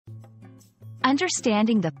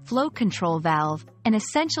Understanding the flow control valve, an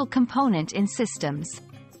essential component in systems.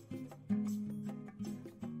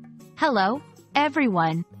 Hello,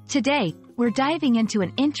 everyone. Today, we're diving into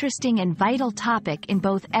an interesting and vital topic in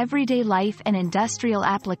both everyday life and industrial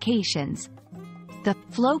applications: the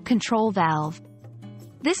flow control valve.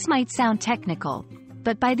 This might sound technical,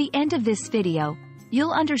 but by the end of this video,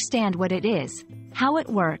 you'll understand what it is, how it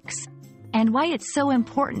works, and why it's so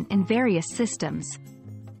important in various systems.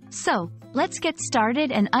 So, let's get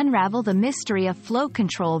started and unravel the mystery of flow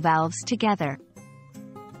control valves together.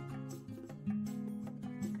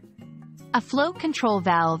 A flow control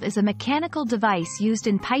valve is a mechanical device used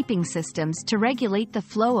in piping systems to regulate the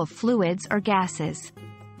flow of fluids or gases.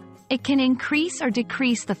 It can increase or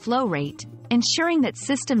decrease the flow rate, ensuring that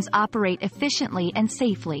systems operate efficiently and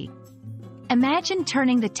safely. Imagine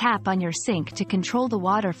turning the tap on your sink to control the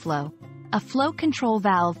water flow. A flow control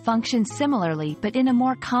valve functions similarly but in a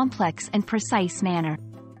more complex and precise manner.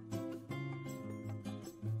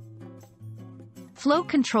 Flow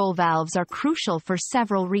control valves are crucial for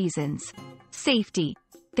several reasons. Safety.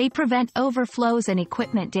 They prevent overflows and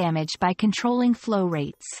equipment damage by controlling flow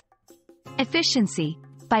rates. Efficiency.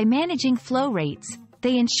 By managing flow rates,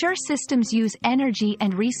 they ensure systems use energy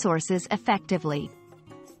and resources effectively.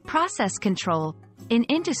 Process control. In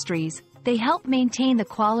industries, they help maintain the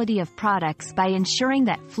quality of products by ensuring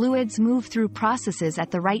that fluids move through processes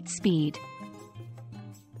at the right speed.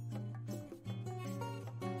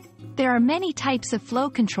 There are many types of flow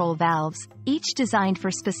control valves, each designed for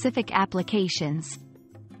specific applications.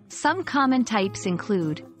 Some common types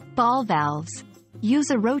include ball valves.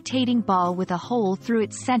 Use a rotating ball with a hole through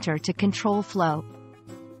its center to control flow.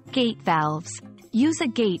 Gate valves. Use a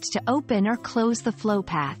gate to open or close the flow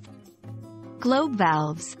path. Globe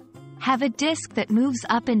valves. Have a disc that moves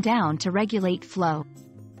up and down to regulate flow.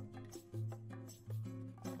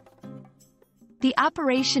 The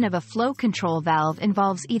operation of a flow control valve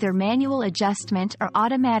involves either manual adjustment or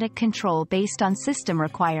automatic control based on system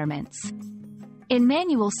requirements. In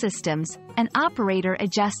manual systems, an operator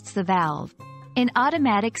adjusts the valve. In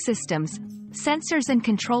automatic systems, sensors and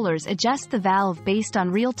controllers adjust the valve based on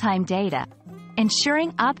real-time data,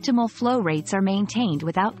 ensuring optimal flow rates are maintained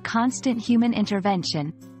without constant human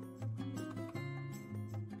intervention.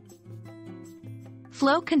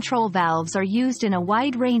 Flow control valves are used in a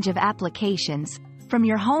wide range of applications, from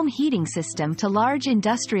your home heating system to large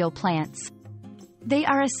industrial plants. They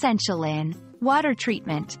are essential in water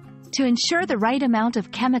treatment, to ensure the right amount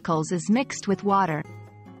of chemicals is mixed with water.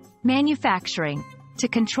 Manufacturing, to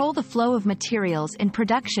control the flow of materials in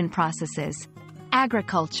production processes.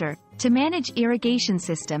 Agriculture, to manage irrigation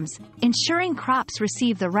systems, ensuring crops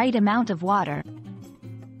receive the right amount of water.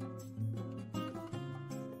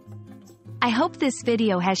 I hope this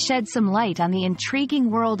video has shed some light on the intriguing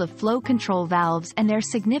world of flow control valves and their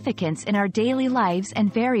significance in our daily lives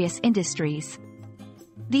and various industries.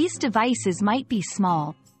 These devices might be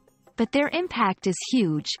small, but their impact is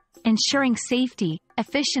huge, ensuring safety,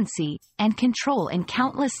 efficiency, and control in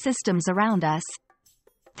countless systems around us.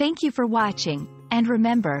 Thank you for watching, and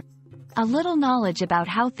remember, a little knowledge about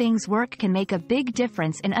how things work can make a big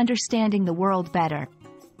difference in understanding the world better.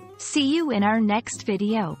 See you in our next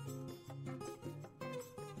video.